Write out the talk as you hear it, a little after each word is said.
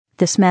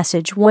This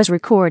message was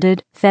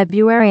recorded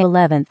February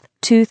 11th,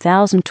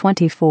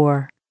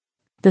 2024.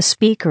 The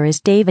speaker is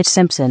David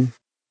Simpson.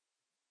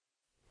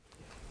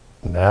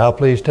 Now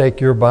please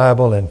take your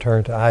Bible and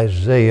turn to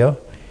Isaiah,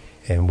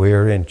 and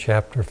we're in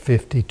chapter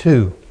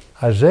 52.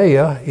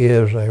 Isaiah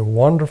is a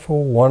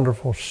wonderful,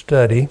 wonderful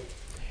study,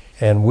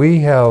 and we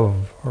have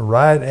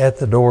right at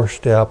the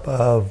doorstep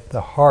of the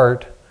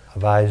heart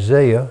of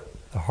Isaiah,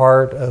 the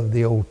heart of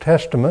the Old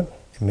Testament,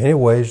 in many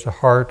ways the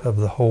heart of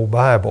the whole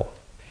Bible,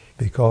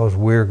 because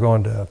we're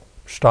going to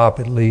stop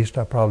at least,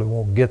 I probably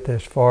won't get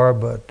this far,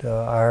 but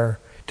our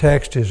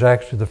text is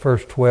actually the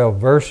first 12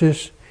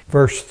 verses.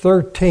 Verse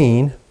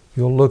 13,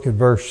 you'll look at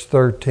verse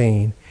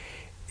 13,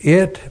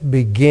 it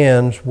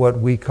begins what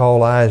we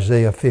call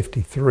Isaiah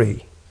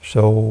 53.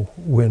 So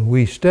when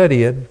we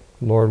study it,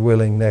 Lord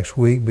willing, next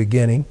week,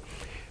 beginning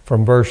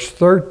from verse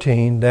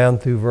 13 down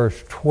through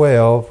verse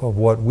 12 of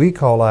what we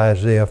call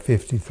Isaiah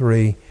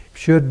 53,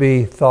 should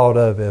be thought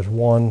of as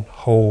one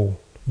whole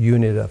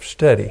unit of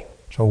study.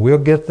 So we'll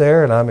get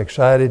there, and I'm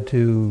excited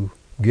to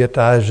get to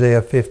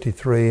Isaiah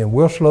 53, and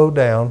we'll slow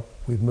down.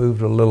 We've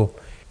moved a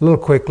little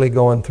quickly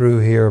going through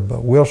here,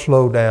 but we'll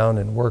slow down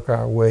and work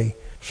our way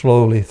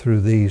slowly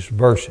through these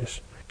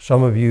verses.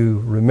 Some of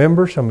you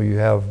remember, some of you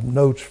have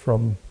notes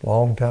from a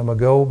long time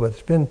ago, but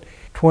it's been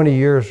 20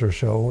 years or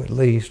so, at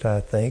least, I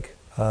think,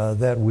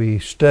 that we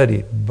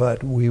studied,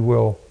 but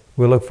we'll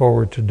look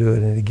forward to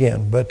doing it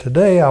again. But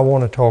today I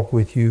want to talk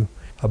with you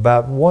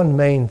about one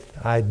main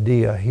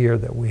idea here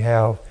that we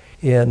have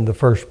in the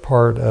first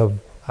part of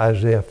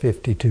Isaiah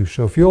 52.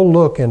 So if you'll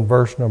look in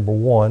verse number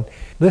 1,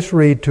 let's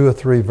read 2 or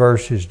 3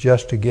 verses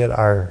just to get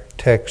our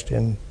text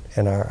in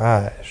our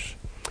eyes.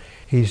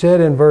 He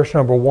said in verse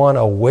number 1,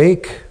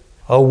 "Awake,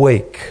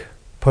 awake,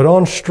 put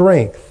on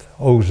strength,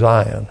 O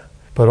Zion.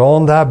 Put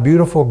on thy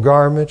beautiful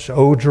garments,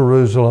 O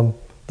Jerusalem,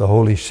 the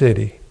holy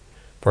city.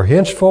 For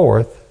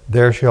henceforth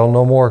there shall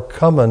no more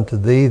come unto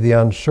thee the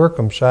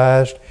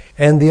uncircumcised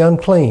and the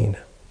unclean.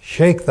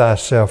 Shake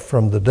thyself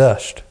from the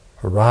dust.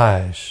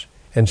 Arise,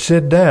 and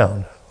sit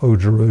down, O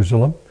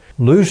Jerusalem.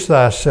 Loose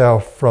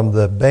thyself from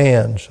the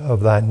bands of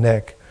thy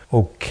neck,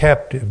 O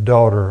captive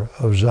daughter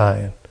of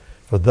Zion.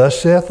 For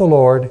thus saith the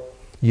Lord,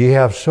 ye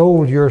have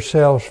sold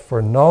yourselves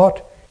for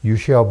naught, you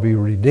shall be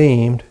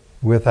redeemed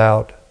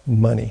without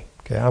money."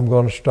 Okay, I'm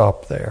going to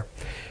stop there.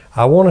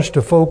 I want us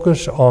to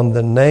focus on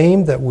the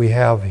name that we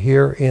have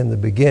here in the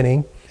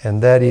beginning,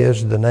 and that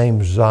is the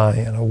name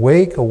Zion.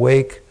 Awake,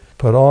 awake,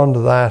 put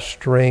on thy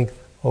strength,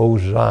 O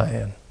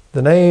Zion.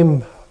 The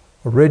name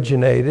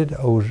originated,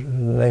 the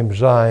name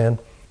Zion,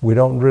 we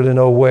don't really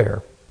know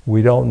where.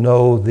 We don't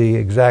know the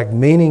exact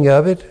meaning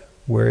of it,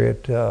 where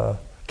it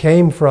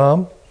came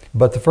from,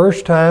 but the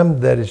first time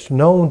that it's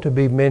known to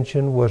be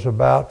mentioned was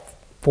about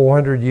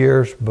 400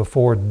 years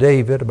before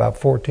David, about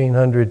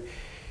 1400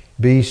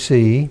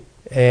 BC,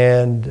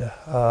 and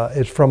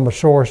it's from a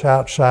source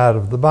outside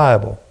of the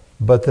Bible.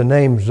 But the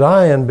name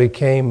Zion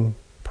became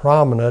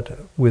prominent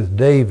with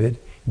David.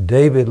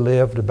 David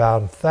lived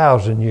about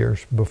 1,000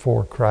 years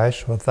before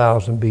Christ, so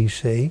 1000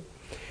 BC.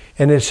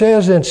 And it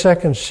says in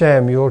 2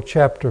 Samuel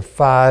chapter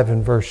 5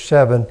 and verse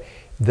 7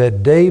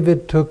 that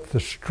David took the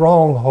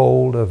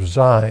stronghold of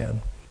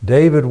Zion.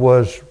 David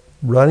was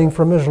running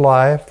from his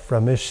life,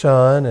 from his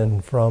son,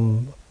 and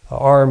from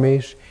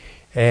armies,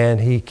 and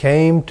he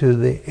came to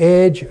the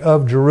edge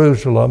of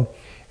Jerusalem,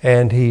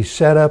 and he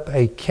set up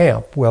a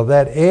camp. Well,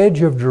 that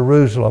edge of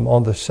Jerusalem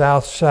on the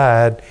south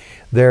side,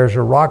 there's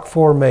a rock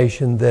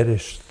formation that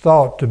is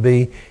thought to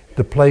be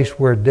the place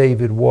where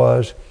David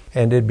was,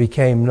 and it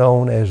became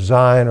known as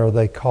Zion, or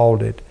they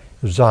called it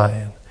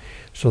Zion.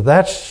 So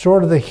that's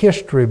sort of the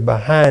history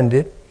behind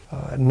it.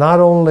 Not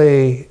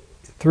only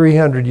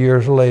 300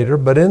 years later,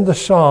 but in the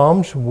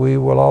Psalms we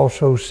will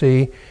also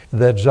see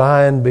that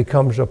Zion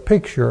becomes a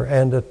picture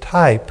and a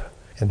type,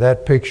 and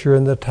that picture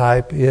and the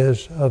type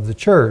is of the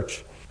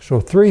church. So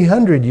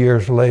 300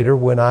 years later,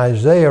 when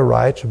Isaiah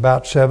writes,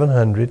 about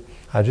 700,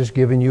 I've just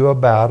given you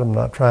about, I'm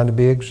not trying to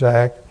be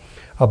exact,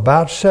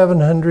 about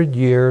 700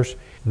 years,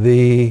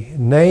 the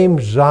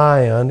name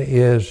Zion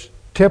is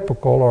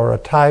typical or a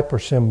type or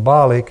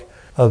symbolic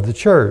of the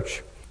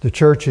church. The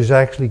church is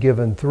actually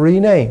given 3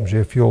 names.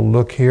 If you'll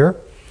look here,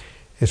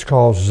 it's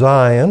called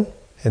Zion,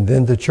 and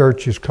then the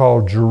church is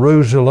called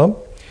Jerusalem.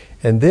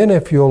 And then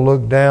if you'll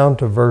look down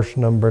to verse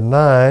number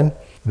 9,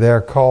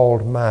 they're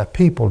called my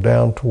people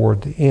down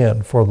toward the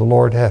end. For the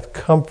Lord hath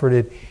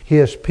comforted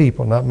his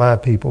people, not my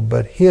people,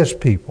 but his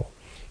people.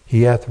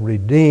 He hath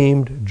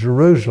redeemed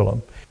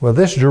Jerusalem. Well,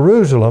 this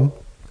Jerusalem,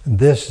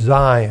 this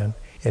Zion,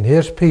 and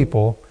his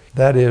people,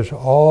 that is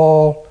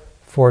all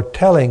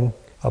foretelling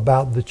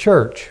about the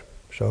church.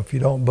 So if you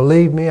don't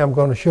believe me, I'm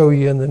going to show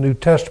you in the New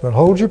Testament.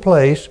 Hold your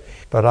place,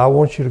 but I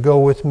want you to go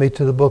with me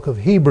to the book of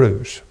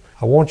Hebrews.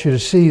 I want you to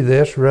see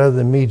this rather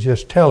than me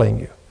just telling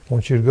you. I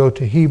want you to go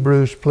to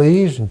Hebrews,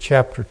 please, in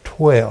chapter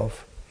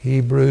 12.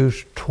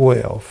 Hebrews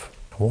 12.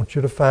 I want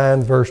you to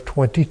find verse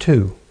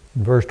 22.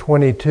 In verse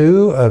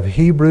 22 of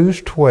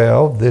Hebrews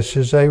 12, this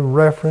is a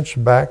reference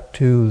back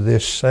to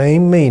this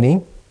same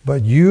meaning.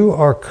 But you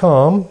are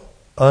come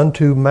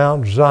unto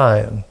Mount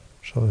Zion.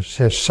 So it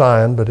says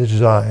Sion, but it's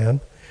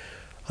Zion.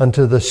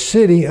 Unto the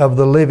city of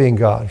the living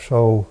God.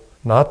 So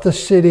not the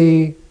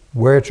city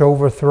where it's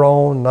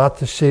overthrown, not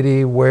the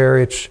city where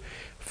it's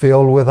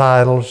filled with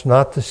idols,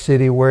 not the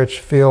city where it's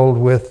filled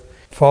with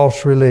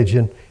false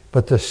religion,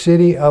 but the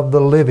city of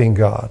the living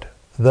God,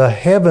 the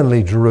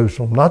heavenly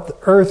Jerusalem, not the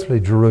earthly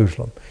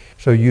Jerusalem.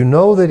 So you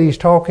know that he's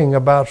talking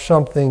about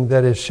something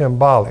that is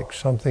symbolic,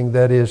 something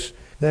that is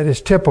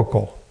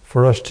typical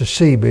for us to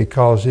see,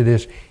 because it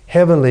is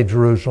heavenly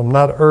Jerusalem,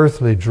 not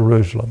earthly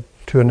Jerusalem.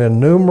 To an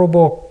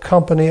innumerable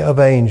company of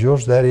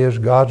angels, that is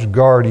God's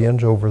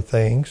guardians over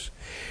things.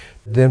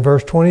 Then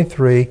verse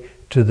 23,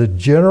 to the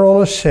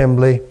general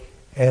assembly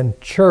and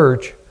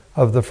church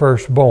of the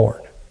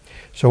firstborn.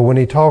 So when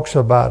he talks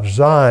about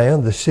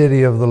Zion, the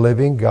city of the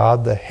living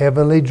God, the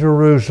heavenly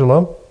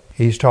Jerusalem,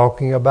 he's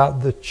talking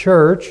about the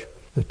church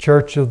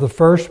of the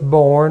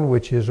firstborn,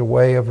 which is a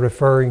way of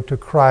referring to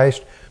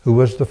Christ, who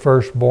was the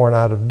firstborn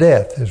out of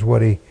death, is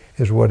what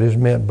is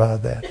meant by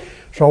that.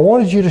 So I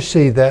wanted you to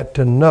see that,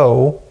 to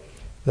know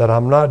that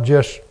I'm not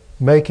just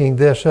making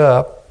this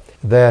up,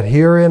 that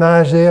here in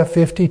Isaiah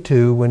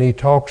 52, when he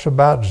talks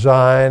about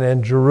Zion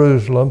and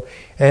Jerusalem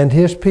and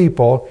his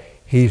people,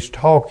 he's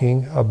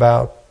talking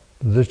about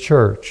the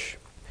church.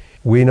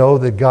 We know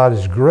that God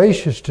is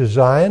gracious to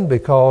Zion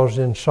because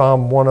in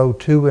Psalm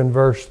 102 and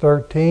verse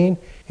 13,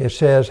 it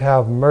says,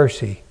 have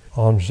mercy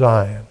on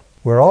Zion.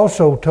 We're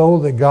also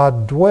told that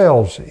God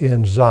dwells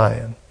in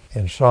Zion.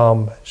 In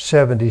Psalm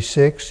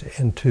 76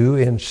 and 2,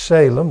 in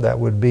Salem, that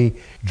would be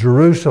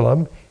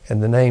Jerusalem,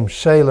 and the name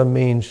Salem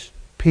means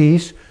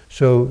peace.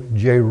 So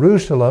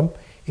Jerusalem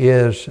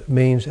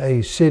means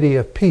a city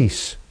of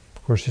peace.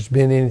 Of course, it's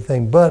been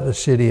anything but a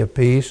city of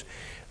peace.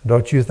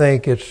 Don't you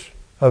think it's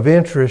of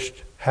interest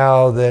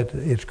how that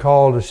it's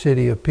called a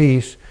city of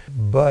peace?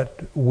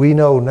 But we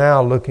know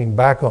now, looking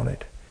back on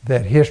it,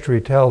 that history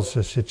tells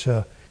us it's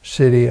a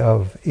city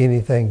of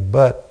anything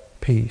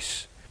but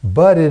peace.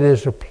 But it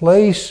is a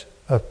place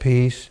of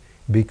peace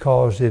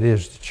because it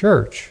is the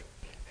church.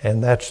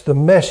 And that's the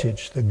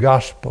message, the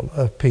gospel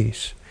of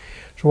peace.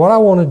 So what I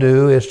want to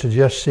do is to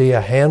just see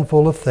a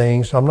handful of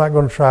things. I'm not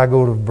going to try to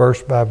go to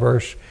verse by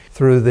verse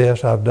through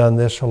this. I've done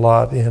this a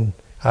lot in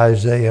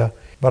Isaiah.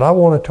 But I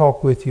want to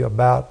talk with you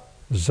about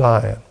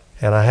Zion.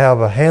 And I have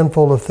a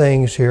handful of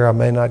things here. I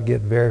may not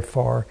get very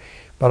far.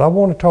 But I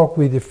want to talk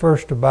with you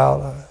first of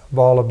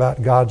all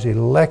about God's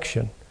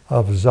election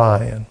of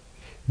Zion.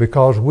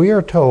 Because we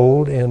are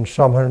told in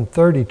Psalm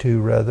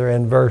 132,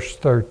 in verse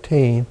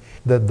 13,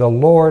 that the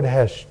Lord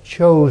has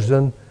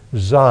chosen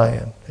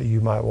Zion.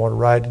 You might want to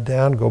write it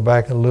down, go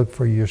back and look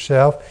for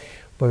yourself.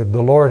 But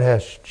the Lord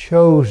has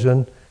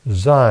chosen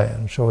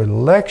Zion. So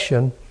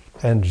election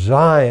and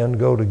Zion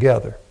go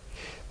together.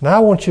 Now I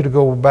want you to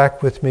go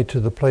back with me to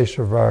the place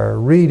of our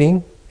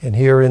reading, and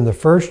here in the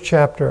first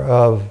chapter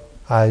of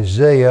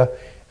Isaiah,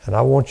 and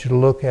I want you to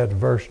look at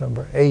verse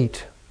number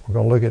 8. We're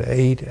going to look at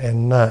 8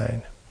 and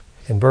 9.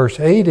 In verse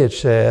 8 it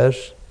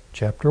says,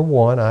 chapter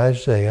 1,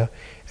 Isaiah,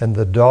 and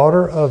the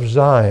daughter of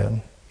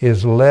Zion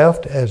is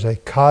left as a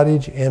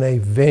cottage in a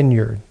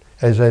vineyard,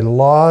 as a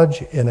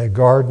lodge in a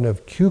garden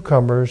of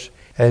cucumbers,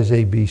 as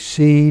a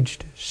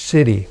besieged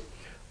city.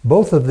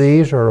 Both of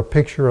these are a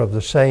picture of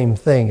the same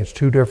thing. It's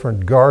two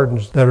different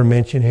gardens that are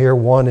mentioned here.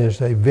 One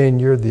is a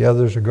vineyard, the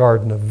other is a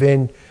garden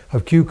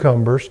of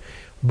cucumbers,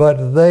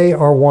 but they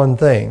are one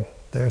thing.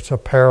 There's a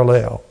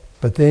parallel.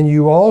 But then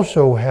you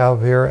also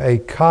have here a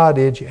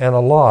cottage and a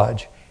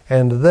lodge,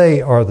 and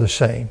they are the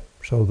same.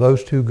 So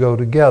those two go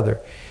together.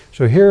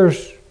 So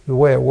here's the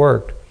way it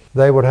worked.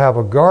 They would have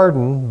a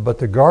garden, but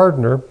the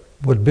gardener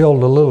would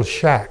build a little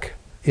shack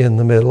in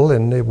the middle,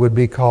 and it would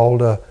be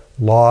called a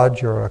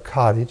lodge or a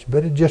cottage, but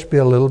it'd just be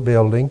a little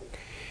building.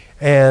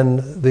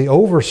 And the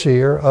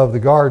overseer of the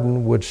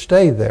garden would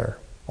stay there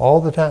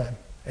all the time.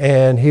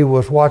 And he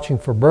was watching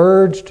for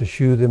birds to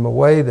shoo them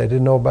away. They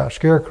didn't know about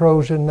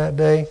scarecrows in that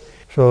day,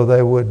 so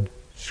they would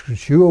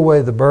shoo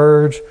away the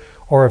birds.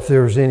 Or if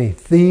there was any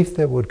thief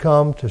that would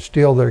come to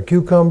steal their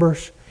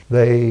cucumbers,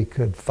 they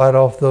could fight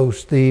off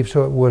those thieves.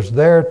 So it was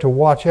there to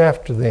watch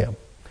after them.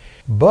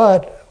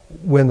 But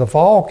when the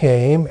fall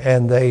came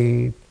and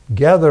they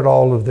gathered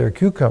all of their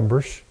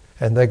cucumbers,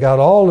 and they got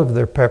all of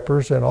their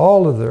peppers and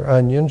all of their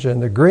onions,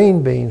 and the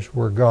green beans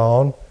were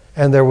gone,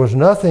 and there was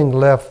nothing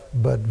left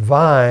but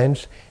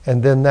vines,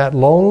 and then that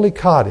lonely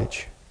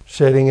cottage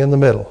sitting in the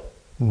middle.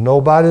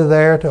 Nobody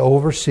there to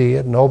oversee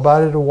it,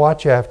 nobody to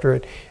watch after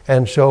it,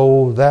 and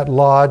so that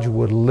lodge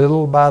would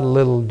little by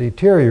little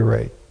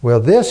deteriorate.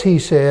 Well, this, he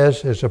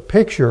says, is a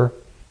picture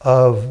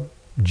of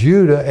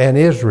Judah and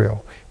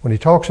Israel. When he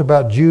talks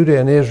about Judah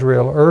and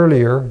Israel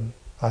earlier,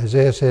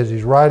 Isaiah says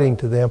he's writing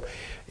to them.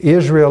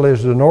 Israel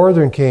is the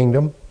northern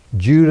kingdom.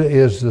 Judah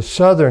is the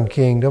southern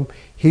kingdom.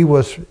 He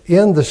was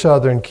in the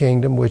southern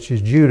kingdom, which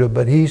is Judah,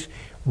 but he's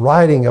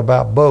writing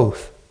about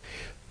both.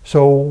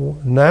 So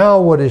now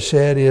what is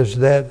said is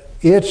that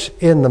it's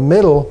in the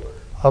middle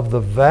of the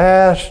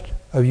vast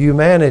of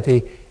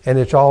humanity, and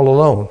it's all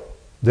alone.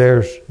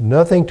 There's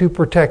nothing to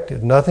protect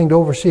it, nothing to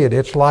oversee it.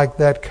 It's like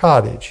that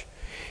cottage.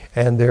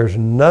 And there's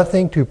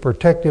nothing to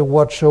protect it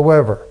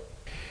whatsoever.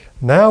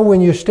 Now when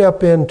you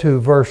step into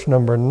verse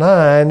number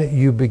 9,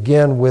 you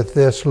begin with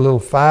this little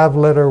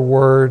 5-letter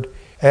word,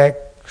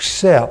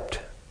 except.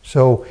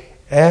 So,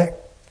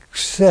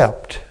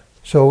 except.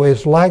 So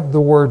it's like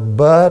the word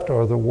but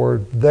or the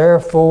word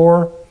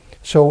therefore.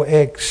 So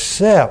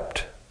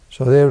except.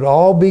 So they would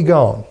all be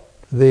gone.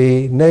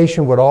 The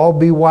nation would all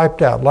be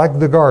wiped out, like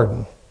the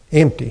garden,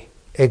 empty.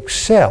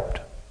 Except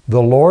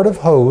the Lord of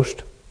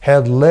hosts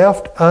had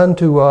left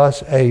unto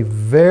us a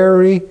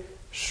very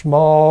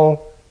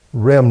small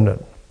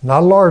remnant.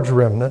 Not a large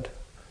remnant,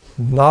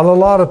 not a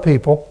lot of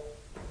people,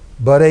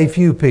 but a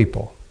few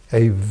people.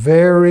 A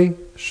very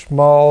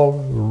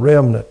small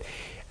remnant.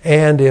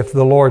 And if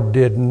the Lord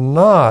did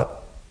not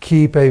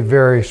keep a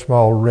very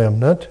small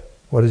remnant,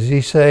 what does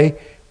he say?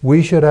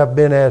 We should have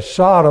been as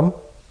Sodom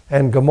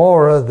and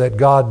Gomorrah that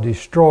God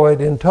destroyed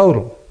in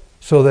total.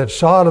 So that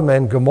Sodom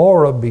and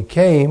Gomorrah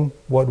became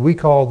what we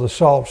call the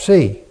Salt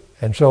Sea.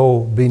 And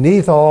so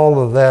beneath all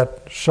of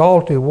that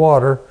salty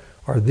water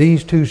are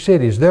these two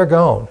cities. They're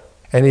gone.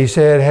 And he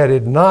said, had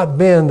it not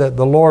been that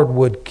the Lord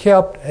would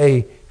kept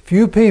a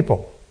few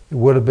people, it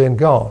would have been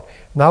gone.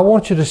 Now I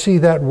want you to see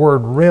that word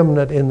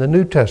remnant in the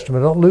New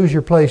Testament. Don't lose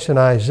your place in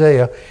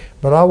Isaiah,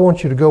 but I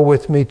want you to go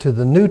with me to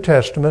the New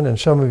Testament, and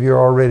some of you are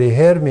already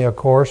ahead of me, of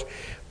course,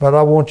 but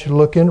I want you to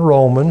look in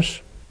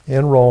Romans,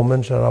 and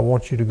I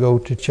want you to go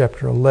to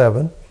chapter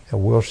 11,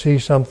 and we'll see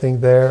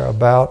something there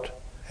about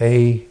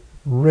a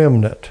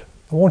remnant.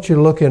 I want you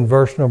to look in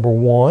verse number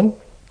 1.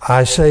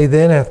 I say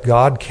then, hath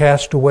God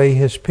cast away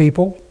his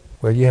people?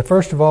 Well, you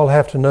first of all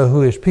have to know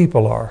who his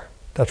people are.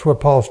 That's what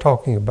Paul's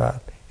talking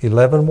about.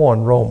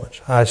 11:1,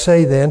 Romans. I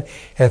say then,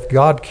 hath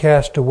God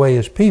cast away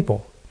his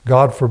people?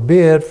 God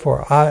forbid,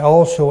 for I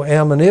also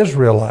am an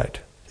Israelite.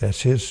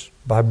 That's his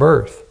by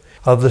birth,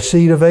 of the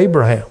seed of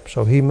Abraham.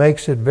 So he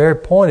makes it very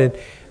pointed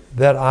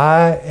that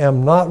I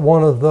am not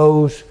one of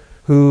those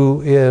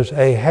who is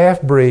a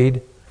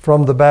half-breed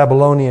from the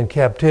Babylonian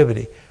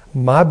captivity.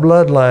 My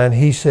bloodline,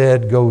 he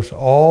said, goes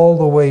all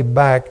the way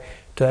back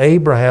to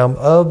Abraham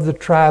of the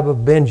tribe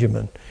of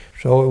Benjamin.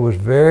 So it was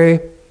very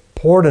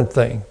important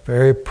thing,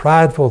 very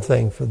prideful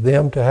thing for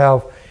them to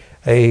have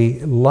a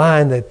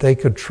line that they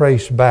could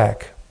trace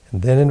back.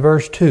 And then in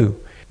verse 2,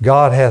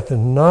 God hath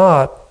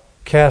not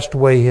cast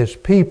away his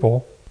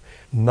people,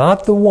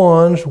 not the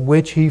ones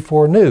which he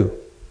foreknew.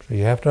 So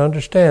you have to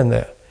understand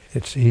that.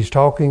 He's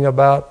talking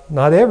about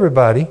not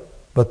everybody,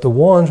 but the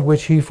ones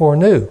which he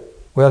foreknew.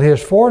 Well,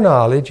 his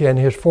foreknowledge and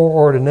his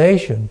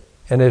foreordination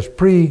and his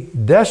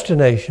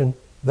predestination,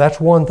 that's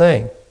one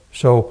thing.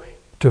 So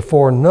to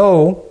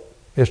foreknow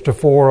is to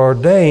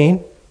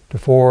foreordain. To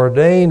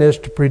foreordain is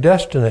to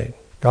predestinate.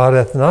 God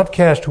hath not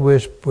cast away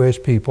his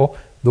people,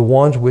 the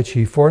ones which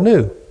he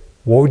foreknew.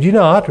 Would you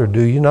not, or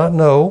do you not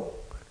know,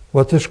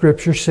 what the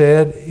Scripture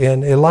said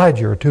in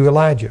Elijah, or to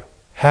Elijah?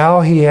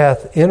 How he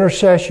hath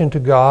intercession to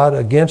God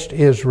against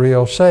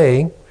Israel,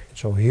 saying,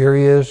 so here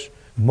he is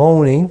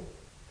moaning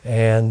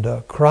and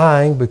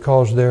crying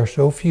because there are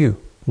so few.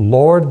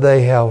 Lord,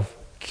 they have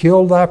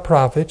killed thy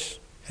prophets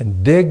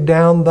and digged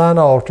down thine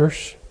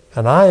altars,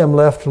 and I am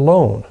left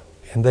alone,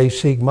 and they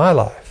seek my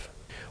life.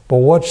 But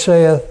what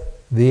saith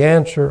the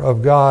answer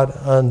of God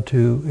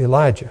unto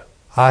Elijah?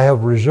 I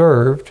have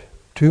reserved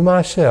to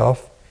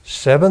myself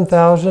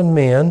 7,000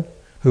 men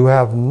who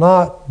have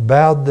not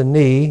bowed the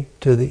knee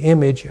to the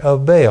image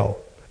of Baal.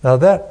 Now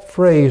that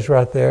phrase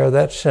right there,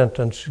 that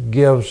sentence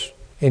gives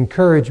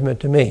encouragement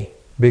to me,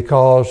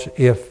 because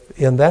if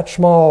in that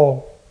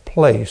small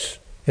place,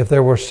 if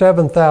there were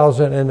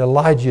 7,000 and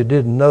Elijah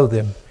didn't know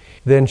them,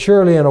 then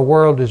surely in a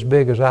world as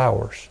big as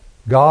ours,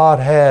 God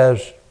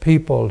has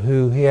people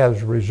who he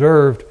has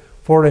reserved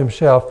for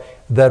himself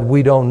that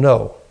we don't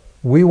know.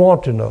 We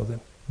want to know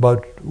them,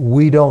 but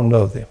we don't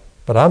know them.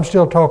 But I'm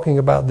still talking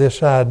about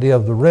this idea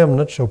of the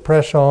remnant, so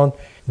press on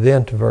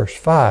then to verse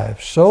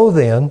 5. So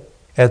then,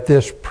 at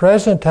this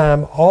present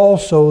time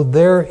also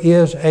there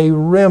is a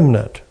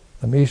remnant.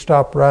 Let me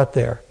stop right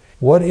there.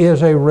 What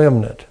is a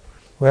remnant?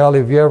 Well,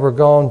 have you ever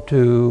gone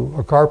to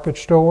a carpet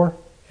store?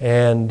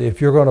 And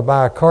if you're going to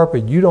buy a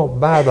carpet, you don't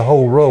buy the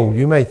whole roll.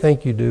 You may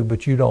think you do,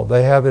 but you don't.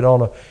 They have it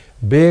on a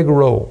big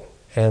roll,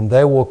 and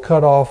they will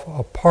cut off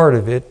a part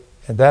of it,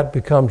 and that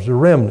becomes the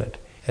remnant.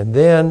 And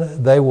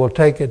then they will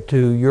take it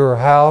to your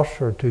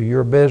house or to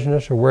your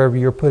business or wherever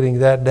you're putting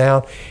that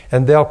down,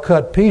 and they'll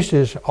cut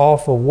pieces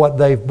off of what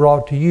they've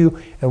brought to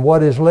you, and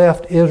what is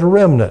left is a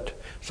remnant.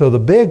 So the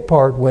big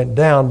part went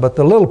down, but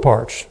the little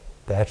parts,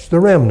 that's the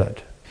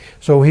remnant.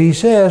 So he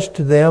says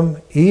to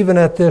them, even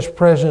at this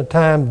present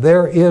time,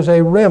 there is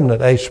a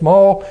remnant, a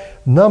small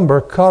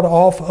number cut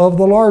off of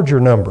the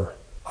larger number,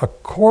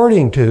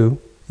 according to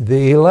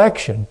the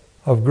election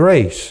of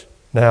grace.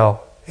 Now,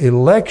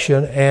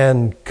 election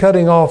and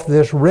cutting off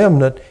this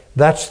remnant,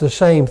 that's the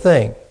same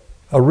thing.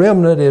 A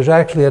remnant is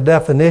actually a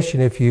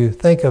definition, if you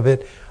think of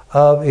it,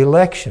 of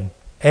election.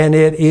 And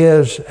it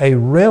is a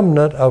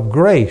remnant of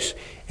grace.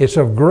 It's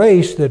of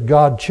grace that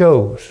God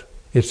chose.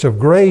 It's of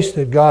grace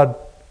that God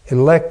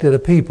elected a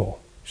people.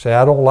 Say,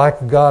 I don't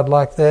like a God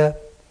like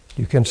that.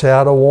 You can say,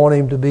 I don't want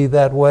him to be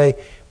that way.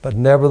 But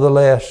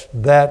nevertheless,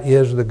 that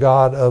is the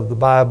God of the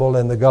Bible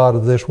and the God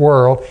of this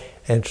world.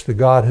 And it's the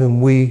God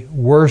whom we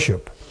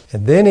worship.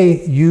 And then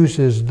he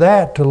uses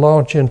that to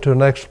launch into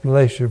an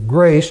explanation of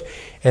grace.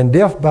 And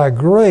if by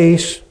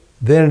grace,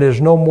 then it is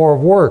no more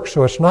of works.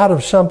 So it's not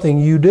of something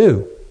you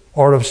do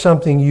or of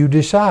something you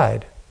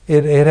decide.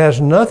 It has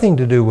nothing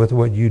to do with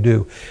what you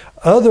do.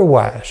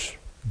 Otherwise,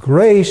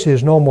 grace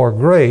is no more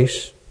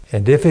grace.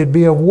 And if it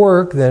be of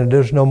work, then it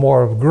is no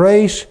more of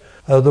grace.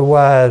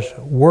 Otherwise,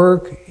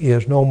 work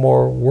is no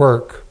more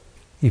work.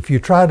 If you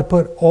try to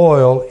put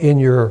oil in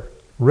your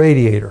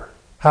radiator,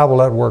 how will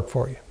that work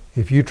for you?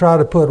 If you try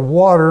to put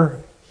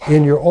water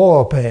in your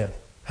oil pan,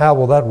 how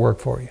will that work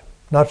for you?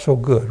 Not so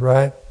good,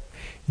 right?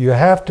 You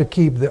have to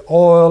keep the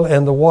oil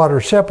and the water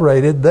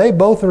separated. They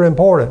both are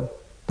important.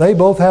 They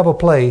both have a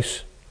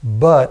place,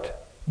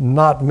 but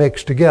not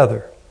mixed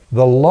together.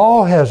 The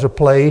law has a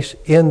place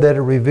in that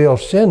it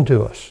reveals sin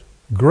to us.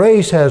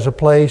 Grace has a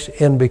place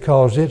in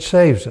because it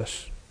saves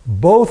us.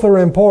 Both are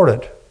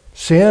important.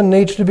 Sin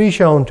needs to be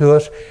shown to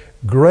us.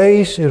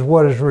 Grace is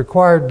what is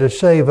required to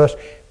save us,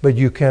 but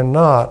you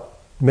cannot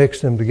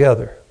mix them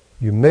together.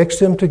 You mix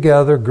them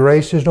together,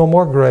 grace is no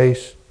more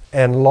grace,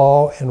 and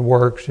law and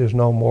works is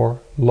no more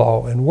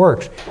law and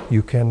works.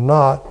 You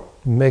cannot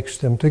mix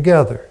them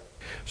together.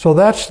 So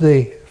that's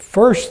the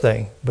first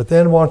thing. But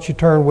then once you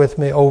turn with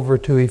me over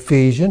to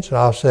Ephesians, and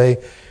I'll say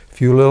a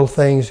few little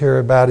things here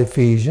about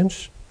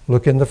Ephesians.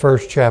 Look in the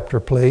first chapter,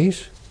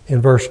 please.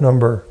 In verse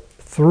number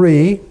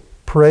 3,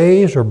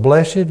 praise or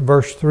blessed.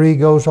 Verse 3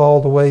 goes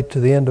all the way to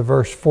the end of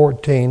verse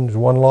 14. It's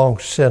one long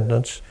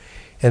sentence.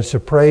 And it's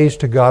a praise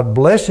to God.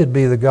 Blessed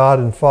be the God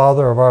and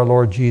Father of our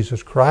Lord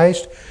Jesus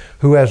Christ,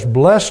 who has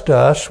blessed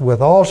us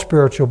with all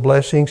spiritual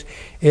blessings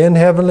in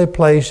heavenly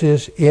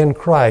places in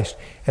Christ.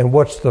 And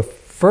what's the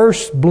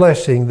first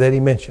blessing that he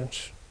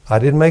mentions? I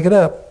didn't make it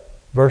up.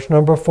 Verse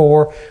number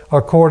 4,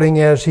 according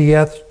as he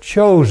hath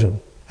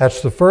chosen.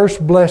 That's the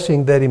first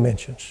blessing that he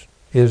mentions,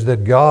 is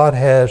that God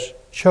has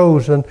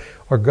chosen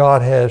or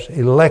God has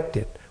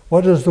elected.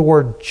 What does the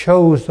word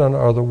chosen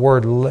or the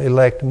word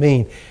elect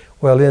mean?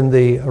 Well, in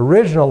the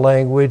original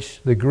language,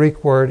 the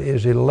Greek word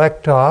is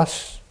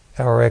electos,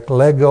 or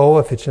eklego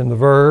if it's in the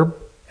verb,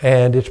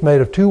 and it's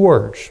made of two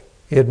words.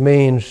 It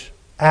means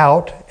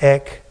out,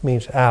 ek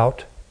means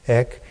out,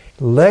 ek.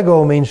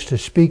 Lego means to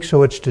speak,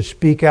 so it's to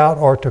speak out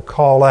or to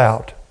call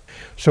out.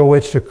 So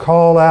it's to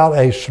call out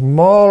a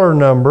smaller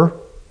number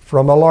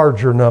from a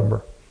larger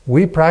number.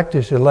 We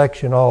practice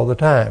election all the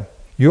time.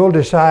 You'll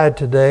decide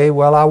today,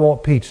 well, I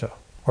want pizza.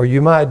 Or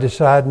you might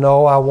decide,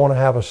 no, I want to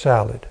have a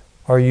salad.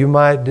 Or you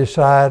might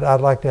decide,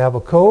 I'd like to have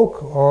a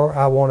Coke, or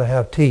I want to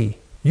have tea.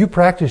 You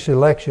practice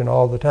election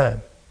all the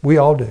time. We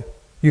all do.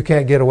 You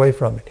can't get away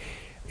from it.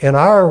 In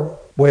our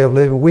way of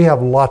living, we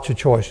have lots of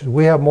choices.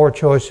 We have more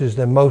choices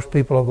than most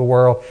people of the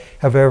world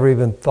have ever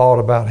even thought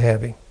about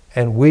having.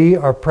 And we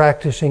are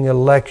practicing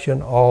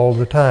election all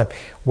the time.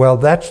 Well,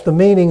 that's the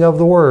meaning of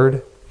the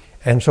word.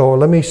 And so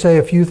let me say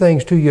a few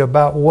things to you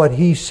about what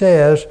he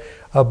says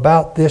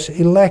about this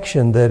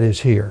election that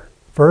is here.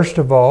 First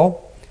of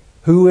all,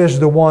 who is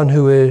the one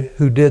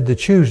who did the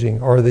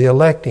choosing or the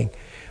electing?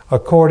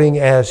 According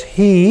as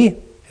he,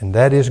 and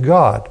that is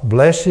God.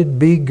 Blessed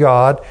be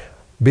God,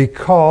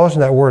 because,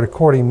 and that word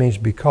according means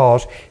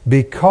because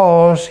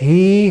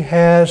he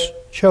has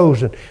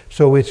chosen.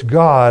 So it's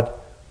God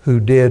who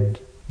did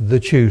the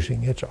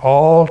choosing. It's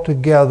all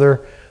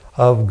together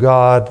of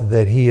God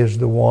that he is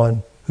the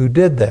one who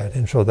did that.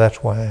 And so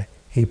that's why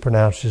he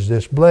pronounces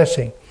this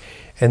blessing.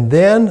 And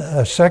then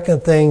a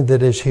second thing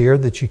that is here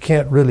that you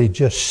can't really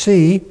just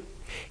see,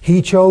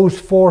 he chose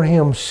for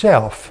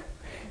himself,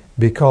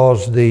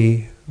 because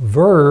the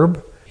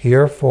verb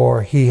here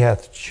for he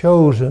hath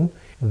chosen,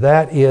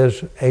 that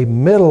is a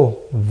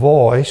middle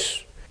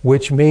voice,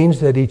 which means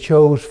that he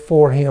chose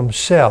for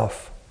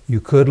himself. You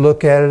could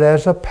look at it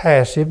as a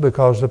passive,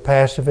 because the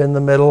passive in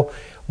the middle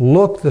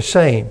look the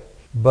same.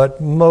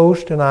 But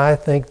most, and I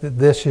think that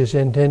this is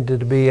intended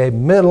to be a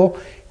middle,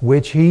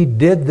 which he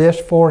did this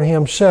for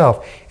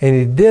himself. And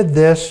he did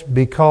this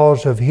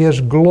because of his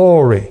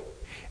glory.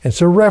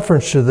 It's a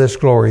reference to this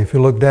glory. If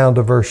you look down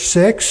to verse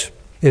 6,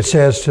 it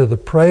says, to the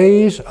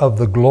praise of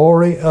the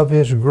glory of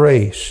his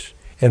grace.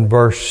 In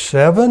verse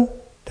 7,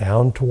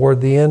 down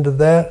toward the end of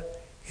that,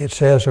 it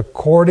says,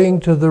 according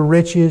to the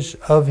riches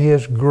of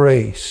his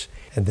grace.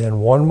 And then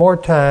one more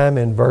time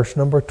in verse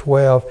number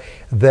 12,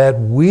 that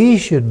we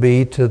should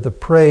be to the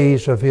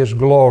praise of his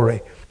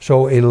glory.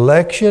 So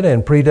election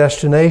and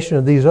predestination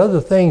and these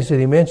other things that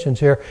he mentions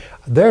here,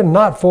 they're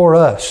not for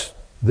us.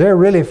 They're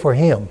really for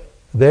him.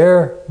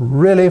 They're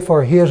really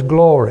for his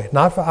glory.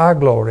 Not for our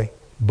glory,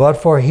 but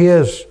for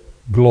his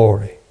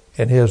glory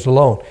and his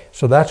alone.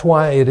 So that's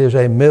why it is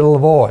a middle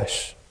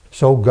voice.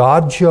 So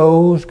God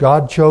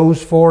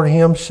chose for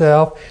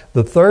himself.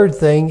 The third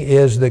thing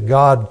is that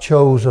God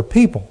chose a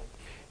people.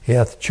 He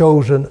hath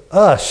chosen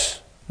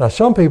us. Now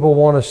some people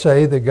want to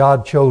say that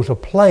God chose a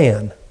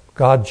plan.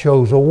 God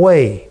chose a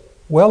way.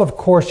 Well, of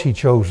course he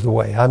chose the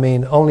way. I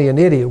mean, only an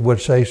idiot would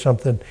say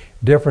something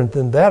different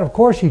than that. Of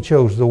course he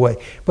chose the way.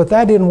 But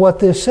that isn't what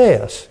this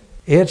says.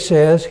 It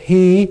says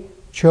he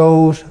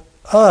chose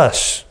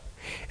us.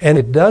 And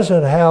it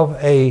doesn't have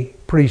a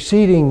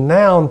preceding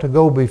noun to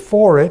go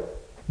before it,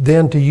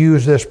 then to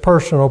use this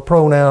personal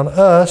pronoun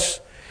us.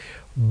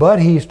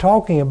 But he's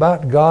talking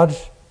about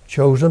God's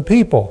chosen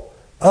people.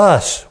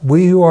 Us,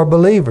 we who are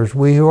believers,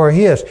 we who are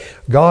his.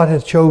 God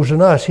has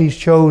chosen us. He's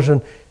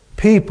chosen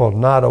people,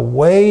 not a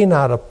way,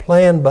 not a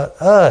plan, but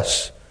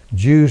us,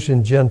 Jews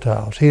and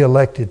Gentiles. He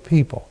elected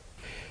people.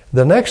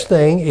 The next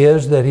thing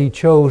is that he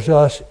chose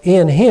us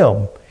in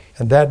him,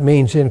 and that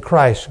means in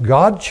Christ.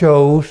 God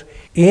chose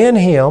in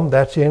him,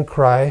 that's in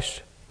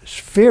Christ,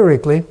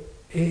 spherically.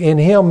 In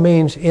him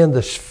means in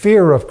the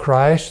sphere of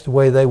Christ, the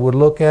way they would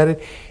look at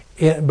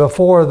it.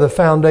 Before the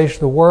foundation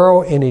of the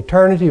world, in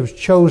eternity, he was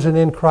chosen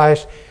in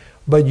Christ,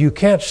 but you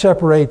can't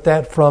separate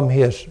that from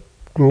his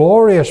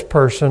glorious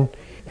person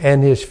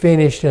and his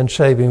finished and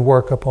saving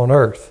work upon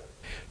earth.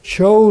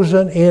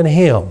 Chosen in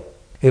him.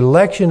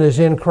 Election is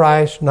in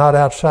Christ, not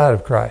outside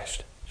of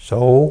Christ.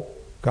 So,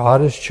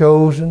 God is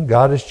chosen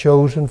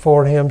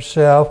for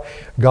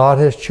himself. God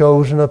has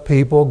chosen a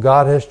people.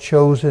 God has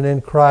chosen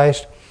in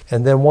Christ.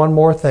 And then one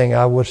more thing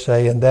I would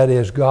say, and that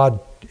is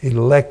God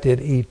elected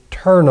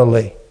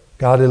eternally.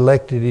 God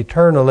elected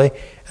eternally.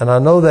 And I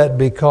know that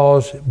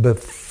because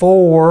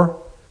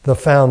before the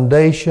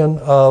foundation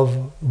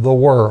of the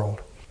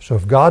world. So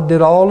if God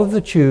did all of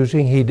the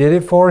choosing, he did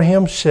it for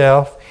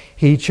himself.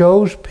 He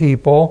chose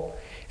people,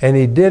 and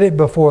he did it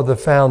before the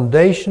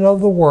foundation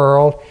of the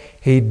world.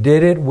 He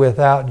did it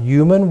without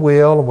human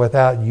will,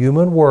 without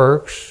human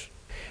works.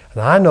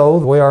 And I know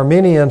the way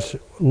Arminians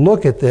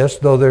look at this,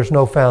 though there's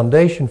no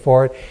foundation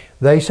for it,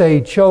 they say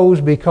he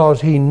chose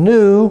because he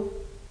knew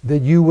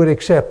that you would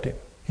accept him.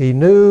 He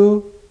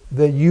knew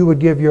that you would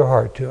give your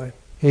heart to him.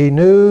 He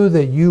knew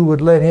that you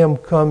would let him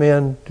come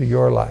into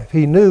your life.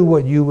 He knew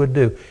what you would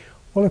do.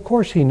 Well, of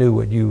course he knew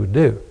what you would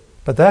do.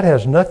 But that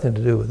has nothing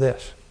to do with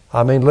this.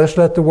 I mean, let's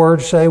let the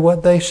words say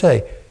what they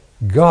say.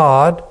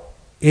 God,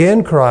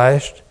 in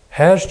Christ,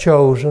 has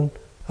chosen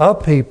a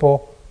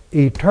people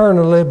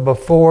eternally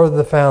before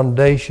the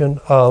foundation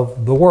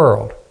of the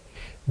world.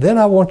 Then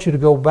I want you to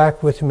go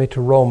back with me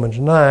to Romans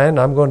 9.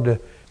 I'm going to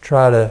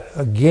try to,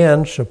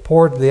 again,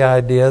 support the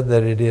idea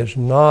that it is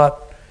not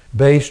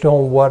based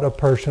on what a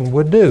person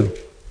would do.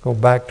 Go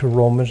back to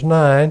Romans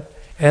 9,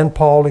 and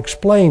Paul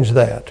explains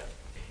that.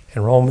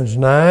 In Romans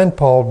 9,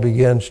 Paul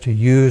begins to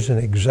use an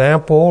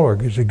example, or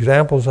his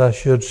examples I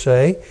should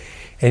say,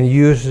 and he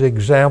uses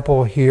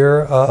example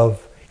here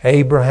of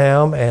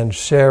Abraham and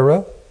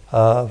Sarah,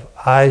 of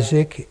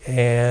Isaac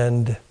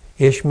and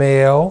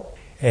Ishmael,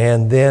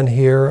 and then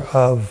here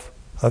of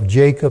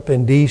Jacob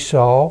and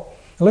Esau.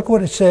 Look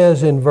what it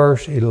says in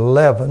verse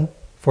 11.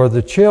 For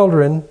the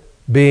children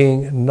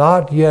being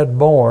not yet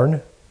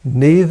born,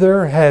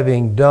 neither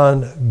having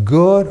done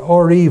good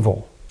or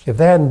evil. If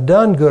they hadn't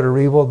done good or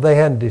evil, they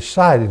hadn't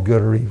decided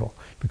good or evil.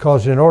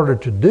 Because in order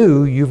to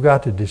do, you've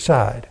got to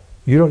decide.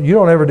 You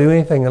don't ever do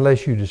anything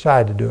unless you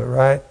decide to do it,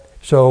 right?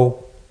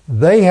 So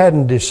they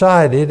hadn't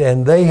decided,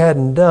 and they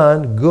hadn't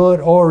done good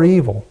or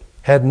evil.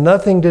 Had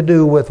nothing to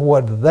do with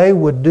what they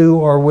would do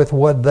or with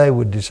what they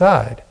would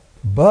decide.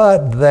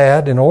 But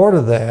that, in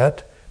order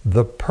that,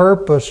 the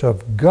purpose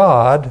of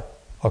God,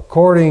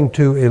 according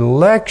to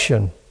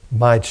election,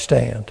 might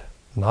stand.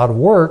 Not of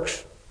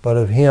works, but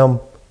of him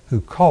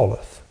who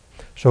calleth.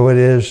 So it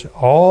is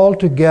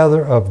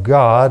altogether of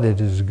God. It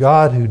is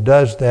God who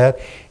does that.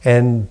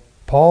 And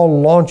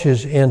Paul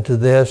launches into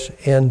this,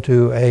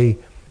 into a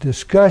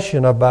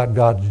discussion about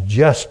God's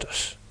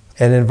justice.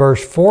 And in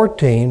verse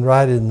 14,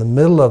 right in the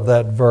middle of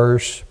that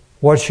verse,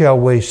 what shall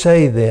we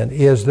say then?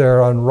 Is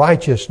there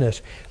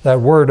unrighteousness?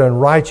 That word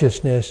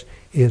unrighteousness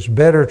is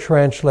better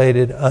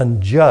translated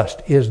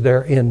unjust. Is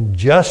there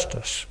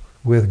injustice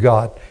with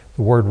God?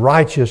 The word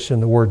righteous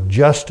and the word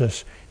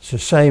justice, it's the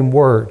same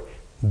word.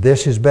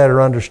 This is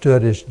better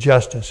understood as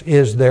justice.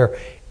 Is there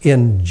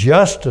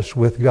injustice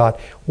with God?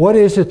 What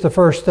is it the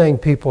first thing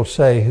people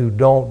say who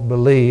don't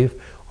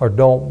believe or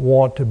don't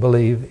want to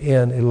believe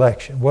in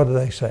election? What do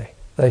they say?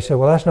 They say,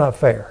 well, that's not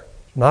fair.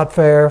 It's not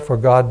fair for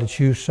God to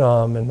choose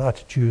some and not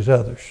to choose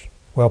others.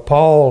 Well,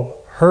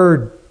 Paul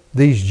heard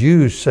these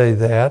Jews say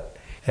that,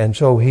 and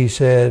so he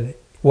said,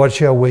 what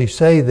shall we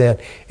say then?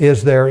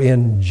 Is there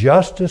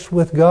injustice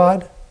with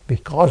God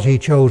because he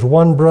chose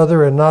one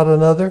brother and not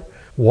another?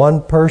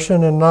 One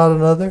person and not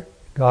another?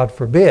 God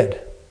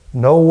forbid.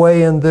 No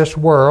way in this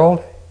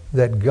world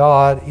that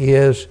God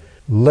is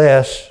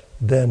less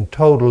than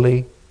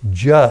totally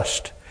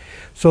just.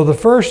 So the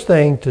first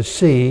thing to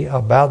see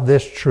about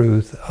this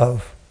truth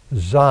of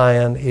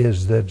Zion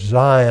is that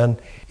Zion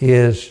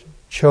is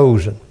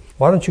chosen.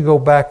 Why don't you go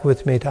back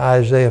with me to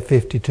Isaiah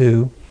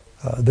 52.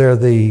 They're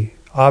the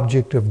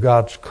object of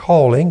God's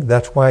calling.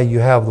 That's why you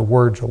have the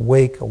words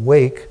awake,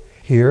 awake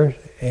here.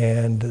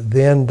 And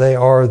then they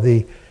are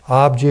the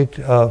object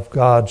of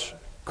God's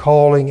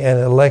calling and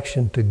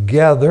election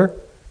together.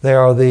 They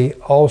are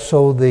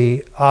also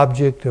the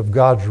object of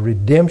God's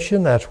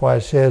redemption. That's why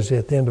it says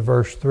at the end of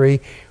verse 3,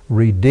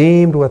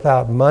 redeemed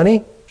without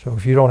money. So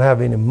if you don't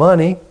have any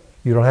money,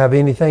 you don't have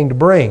anything to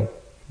bring.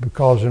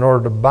 Because in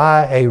order to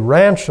buy a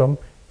ransom,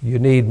 you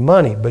need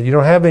money, but you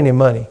don't have any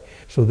money.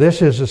 So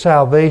this is a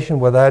salvation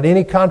without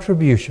any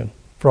contribution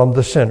from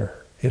the sinner.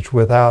 It's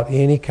without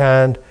any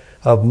kind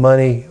of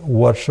money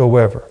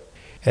whatsoever.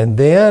 And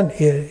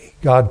then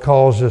God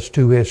calls us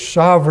to His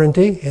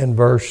sovereignty in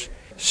verse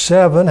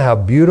 7. How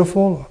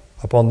beautiful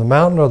upon the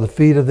mountain are the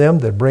feet of them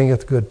that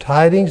bringeth good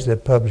tidings,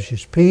 that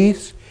publishes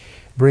peace,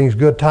 brings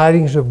good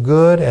tidings of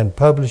good, and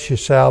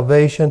publishes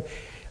salvation,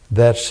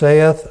 that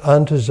saith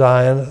unto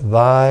Zion,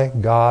 thy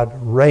God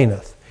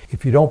reigneth.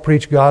 If you don't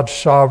preach God's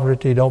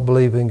sovereignty, don't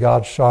believe in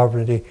God's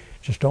sovereignty,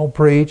 just don't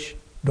preach.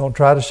 Don't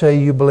try to say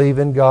you believe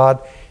in God,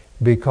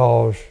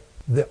 because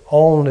the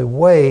only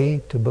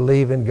way to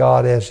believe in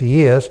God as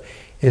He is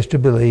to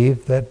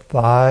believe that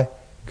thy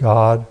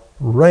God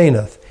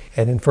reigneth.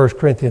 And in 1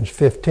 Corinthians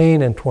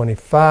 15 and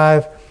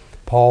 25,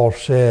 Paul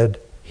said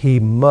He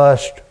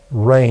must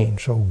reign.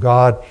 So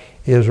God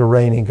is a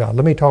reigning God.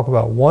 Let me talk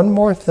about one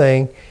more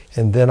thing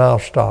and then I'll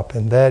stop.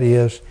 And that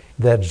is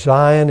that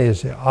Zion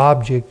is the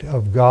object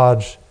of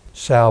God's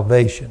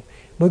salvation.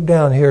 Look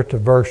down here to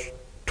verse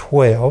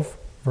 12,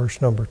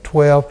 verse number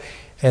 12,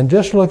 and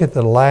just look at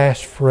the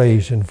last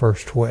phrase in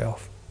verse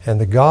 12.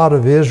 And the God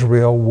of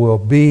Israel will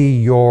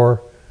be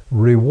your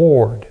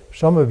reward.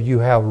 Some of you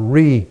have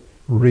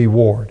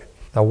reward.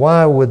 Now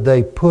why would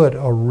they put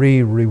a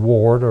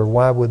reward, or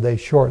why would they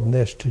shorten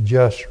this to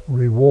just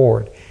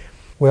reward?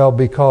 Well,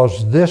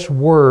 because this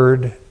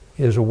word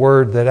is a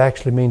word that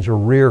actually means a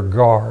rear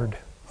guard.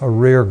 A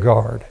rear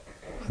guard.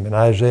 I mean,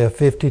 Isaiah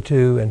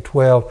 52 and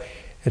 12,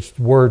 the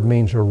word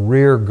means a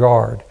rear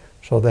guard.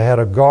 So they had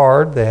a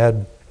guard, they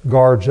had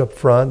guards up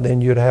front,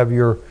 then you'd have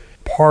your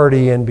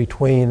party in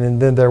between,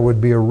 and then there would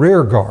be a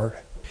rear guard.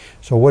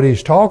 So what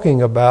he's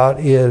talking about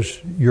is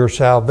your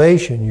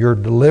salvation, your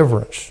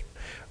deliverance.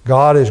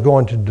 God is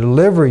going to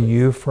deliver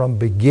you from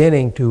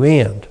beginning to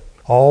end.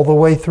 All the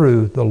way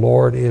through, the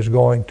Lord is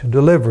going to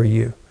deliver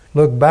you.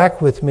 Look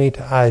back with me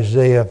to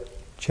Isaiah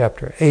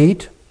chapter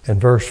 8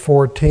 and verse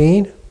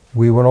 14.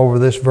 We went over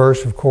this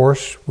verse, of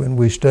course, when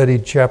we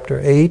studied chapter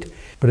 8.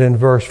 But in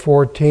verse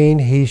 14,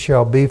 He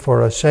shall be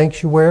for a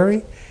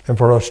sanctuary, and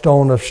for a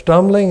stone of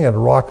stumbling, and a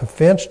rock of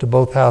offense to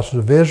both houses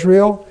of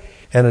Israel,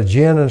 and a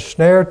gin and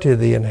snare to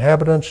the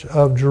inhabitants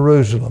of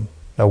Jerusalem.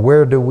 Now,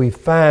 where do we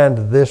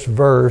find this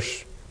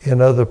verse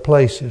in other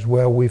places?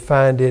 Well, we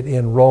find it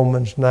in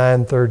Romans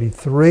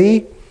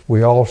 9:33.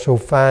 We also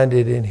find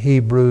it in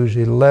Hebrews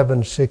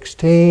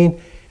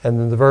 11:16, and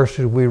then the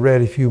verses we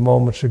read a few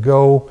moments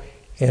ago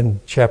in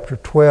chapter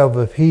 12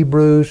 of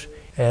Hebrews,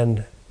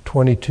 and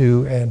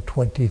 22 and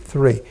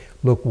 23.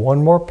 Look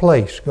one more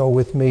place. Go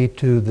with me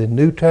to the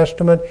New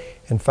Testament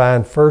and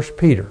find 1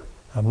 Peter.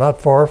 I'm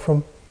not far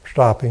from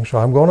stopping, so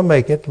I'm going to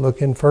make it.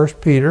 Look in 1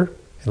 Peter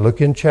and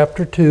look in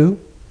chapter 2.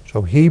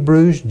 So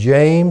Hebrews,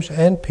 James,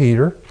 and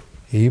Peter.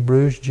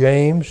 Hebrews,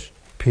 James,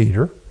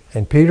 Peter.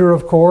 And Peter,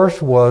 of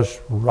course, was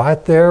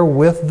right there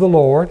with the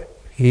Lord.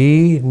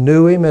 He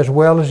knew Him as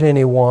well as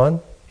anyone.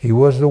 He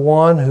was the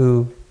one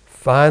who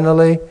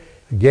finally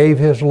gave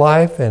His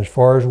life, and as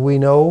far as we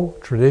know,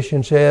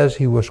 tradition says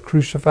He was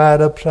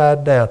crucified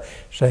upside down,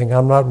 saying,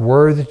 I'm not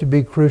worthy to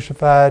be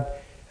crucified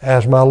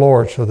as my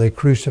Lord. So they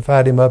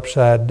crucified Him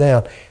upside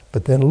down.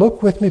 But then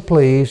look with me,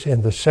 please,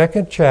 in the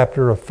second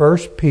chapter of 1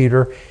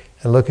 Peter,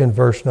 and look in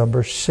verse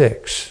number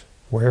 6.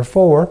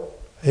 Wherefore,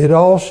 it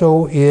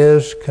also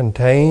is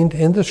contained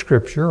in the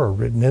Scripture, or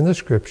written in the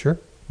Scripture,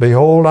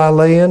 Behold, I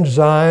lay in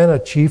Zion a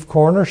chief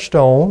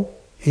cornerstone,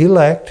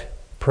 elect,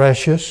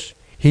 precious.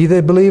 He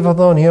that believeth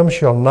on Him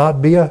shall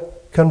not be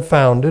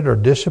confounded or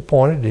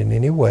disappointed in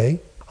any way.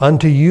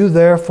 Unto you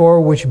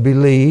therefore which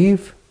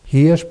believe,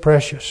 He is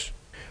precious.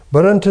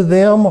 But unto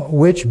them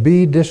which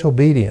be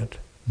disobedient,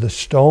 the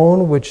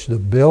stone which the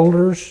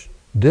builders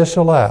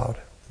disallowed,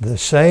 the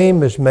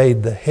same is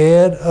made the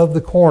head of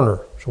the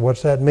corner. So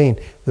what's that mean?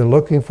 They're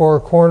looking for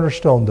a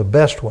cornerstone, the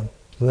best one.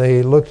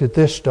 They looked at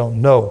this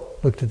stone, no.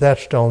 Looked at that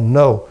stone,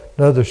 no.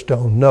 Another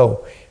stone,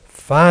 no.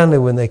 Finally,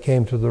 when they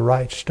came to the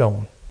right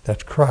stone,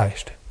 that's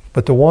Christ.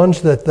 But the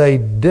ones that they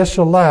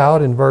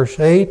disallowed in verse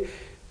 8,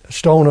 a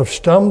stone of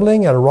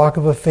stumbling and a rock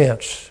of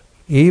offense,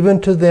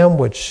 even to them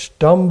which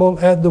stumble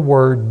at the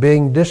word,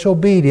 being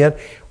disobedient,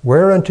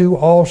 whereunto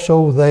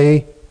also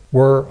they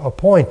were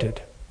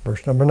appointed.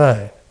 Verse number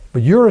 9.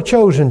 But you're a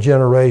chosen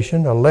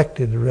generation,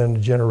 elected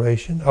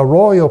generation, a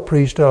royal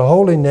priesthood, a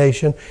holy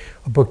nation,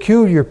 a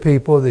peculiar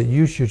people, that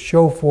you should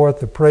show forth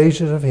the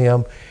praises of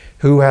Him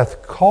who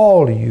hath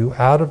called you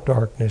out of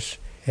darkness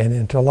and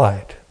into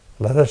light.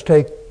 Let us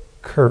take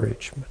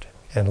encouragement,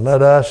 and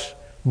let us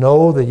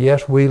know that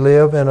yes, we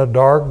live in a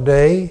dark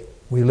day.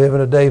 We live in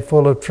a day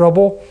full of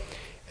trouble,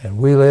 and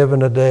we live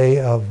in a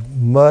day of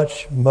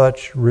much,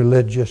 much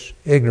religious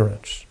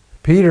ignorance.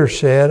 Peter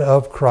said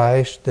of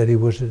Christ that He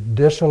was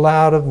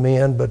disallowed of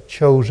men, but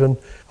chosen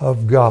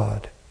of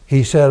God.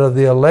 He said of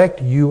the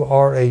elect, you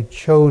are a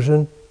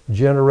chosen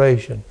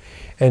generation.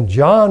 And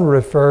John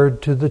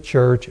referred to the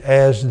church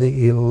as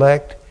the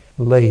elect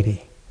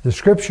lady. The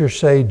scriptures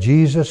say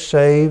Jesus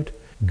saved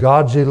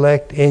God's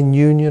elect in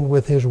union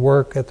with his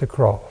work at the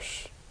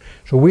cross.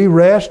 So we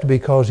rest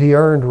because he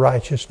earned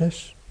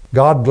righteousness.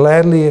 God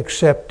gladly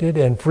accepted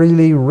and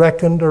freely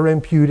reckoned or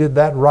imputed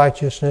that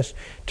righteousness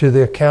to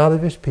the account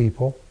of his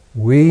people.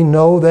 We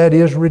know that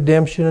is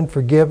redemption and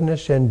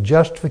forgiveness and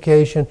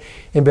justification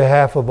in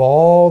behalf of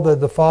all that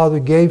the Father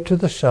gave to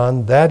the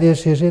Son. That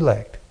is his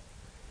elect.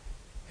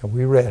 And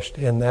we rest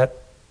in that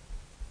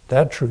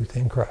truth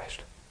in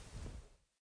Christ.